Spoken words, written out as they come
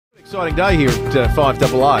Exciting day here at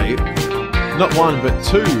 5AA. Not one, but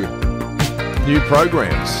two new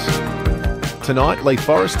programs. Tonight, Leith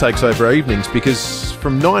Forrest takes over our evenings because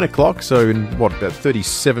from 9 o'clock, so in about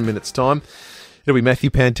 37 minutes' time, it'll be Matthew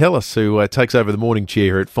Pantelis who takes over the morning chair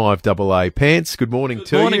here at 5AA. Pants, good morning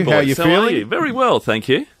to you. Boys. How are you feeling? How are you? Very well, thank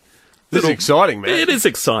you. This is exciting, man. It is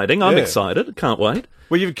exciting. I'm excited. Can't wait.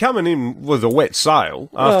 Well, you're coming in with a wet sail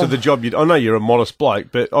after the job. I know you're a modest bloke,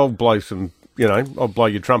 but I'll blow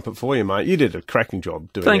your trumpet for you, mate. You did a cracking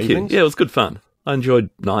job doing Thank evenings. you. Yeah, it was good fun. I enjoyed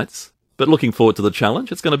nights, but looking forward to the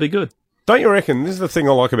challenge. It's going to be good. Don't you reckon? This is the thing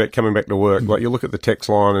I like about coming back to work. Like, you look at the text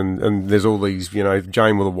line and there's all these,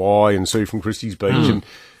 Jane with a Y and Sue from Christie's Beach, and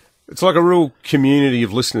it's like a real community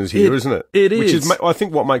of listeners here, isn't it? It is. Which is, I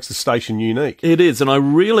think, what makes the station unique. It is, and I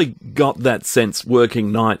really got that sense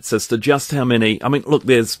working nights as to just how many. I mean, look,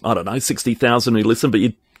 there's, 60,000 who listen, but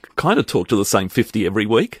you kind of talk to the same 50 every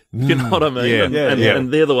week. You know what I mean?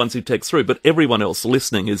 And they're the ones who text through, but everyone else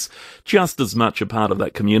listening is just as much a part of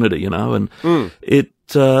that community, and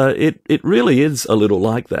it really is a little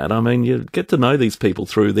like that. I mean, you get to know these people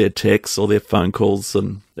through their texts or their phone calls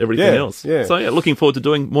and everything else. Yeah. So, looking forward to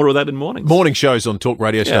doing more of that in mornings. Morning shows on talk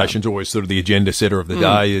radio stations are always sort of the agenda setter of the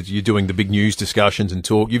day. You're doing the big news discussions and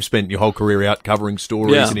talk. You've spent your whole career out covering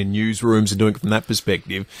stories and in newsrooms and doing it from that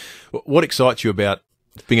perspective. What excites you about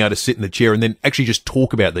being able to sit in the chair and then actually just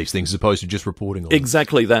talk about these things as opposed to just reporting on them?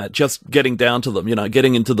 Exactly that. Just getting down to them,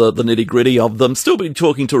 getting into the nitty-gritty of them. Still be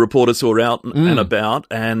talking to reporters who are out and about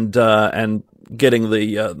and getting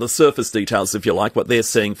the surface details, if you like, what they're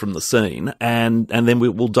seeing from the scene. And then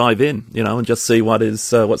we'll dive in, and just see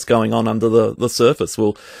what's going on under the surface.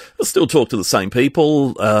 We'll still talk to the same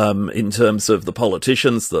people in terms of the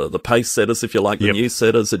politicians, the pace setters, if you like, the news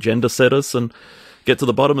setters, agenda setters, and get to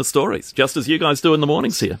the bottom of stories, just as you guys do in the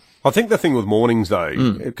mornings here. I think the thing with mornings,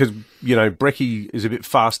 though, because, Brekkie is a bit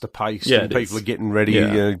faster paced and people are getting ready,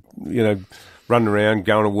 running around,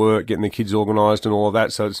 going to work, getting their kids organised and all of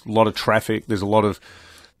that. So it's a lot of traffic. There's a lot of,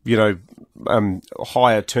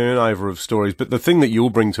 higher turnover of stories. But the thing that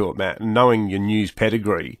you'll bring to it, Matt, and knowing your news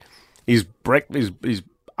pedigree, is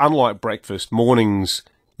unlike breakfast, mornings,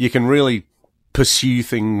 you can really pursue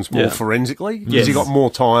things more forensically because you've got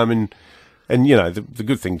more time and the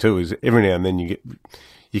good thing too is every now and then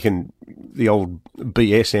the old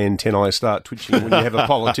BS antennae start twitching when you have a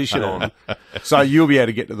politician on. So you'll be able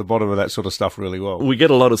to get to the bottom of that sort of stuff really well. We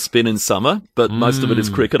get a lot of spin in summer, but most of it is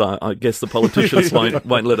cricket. I guess the politicians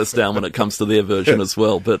won't let us down when it comes to their version as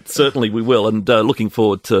well. But certainly we will, and looking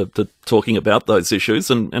forward to talking about those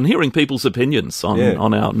issues and hearing people's opinions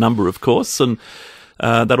on our number, of course, and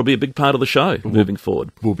that'll be a big part of the show moving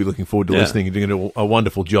forward. We'll be looking forward to listening. You're doing a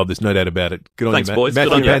wonderful job. There's no doubt about it. Good on Thanks, you, Matt. boys. Matthew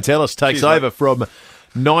Good on you. Pantelis takes over from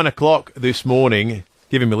 9 o'clock this morning.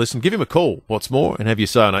 Give him a listen. Give him a call. What's more? And have your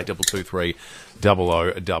say on 8223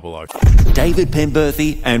 0000. David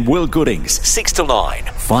Penberthy and Will Goodings, 6 to 9,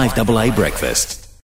 5AA Breakfast.